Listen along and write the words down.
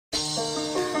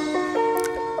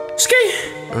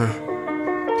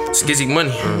Skizzy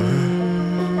money.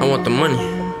 I want the money.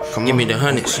 Give me the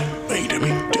hundreds.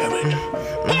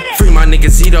 Free my nigga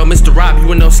Zito, Mr. Rob, you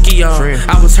with no ski on.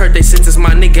 I was hurt, they sentenced my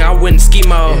nigga, I went in ski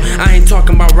mode. I ain't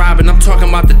talking about robbing, I'm talking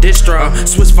about the distro.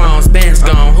 Switch phones, bands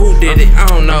gone, who did it? I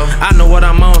don't know. I know what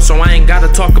I'm on, so I ain't gotta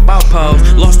talk about pose.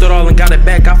 Lost it all and got it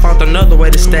back, I found another way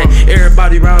to stack.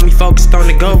 Everybody around me focused on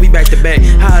the goal, we back to back.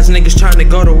 How is niggas trying to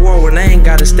go to war when they ain't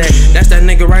got a stack? That's that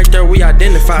nigga right there, we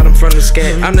identified him from the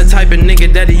scat. I'm the type of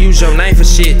nigga that'll use your name for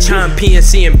shit. Chime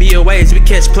PNC and BOAs, we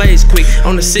catch plays quick.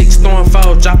 On the 6, throwing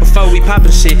 4, drop a 4, we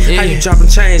poppin' shit. How you dropping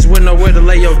chains with nowhere to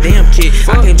lay your damn kid?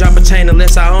 I can't drop a chain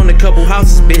unless I own a couple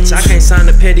houses, bitch. I can't sign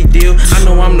a petty deal. I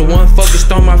know I'm the one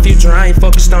focused on my future, I ain't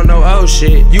focused on no old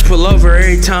shit. You pull over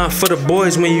every time for the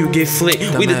boys when you get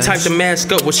flicked. We the type to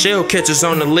mask up with shell catchers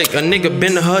on the lick. A nigga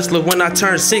been a hustler when I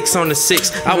turned 6 on the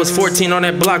 6. I was 14 on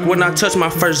that block when I touched my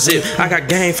first zip. I got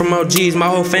game from OGs, my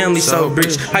whole family so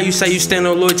rich. How you say you stand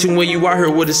on loyalty when you out here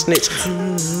with a snitch?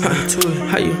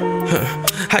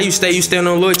 How you stand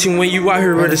on loyalty when you out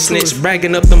here with a snitch?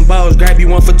 Bragging up them balls, grab you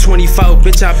one for 24.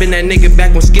 Bitch, I been that nigga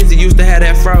back when Skizzy used to have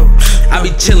that fro. I be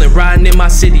chillin', riding in my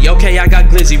city. Okay, I got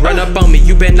glizzy, run up on me.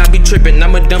 You better not be trippin',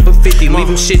 I'ma dump a 50, leave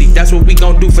him shitty. That's what we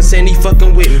gon' do for Sandy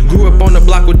fucking with me. Grew up on the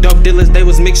block with dope dealers, they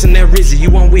was mixing that Rizzy. You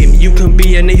won't with me, you can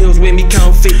be in the hills with me,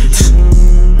 count 50s.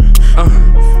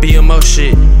 BMO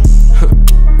shit.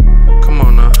 Come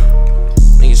on now,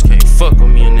 niggas can't fuck with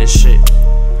me in this shit.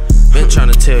 Been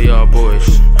tryna tell y'all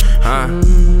boys, huh?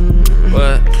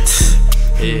 What?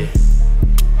 Yeah.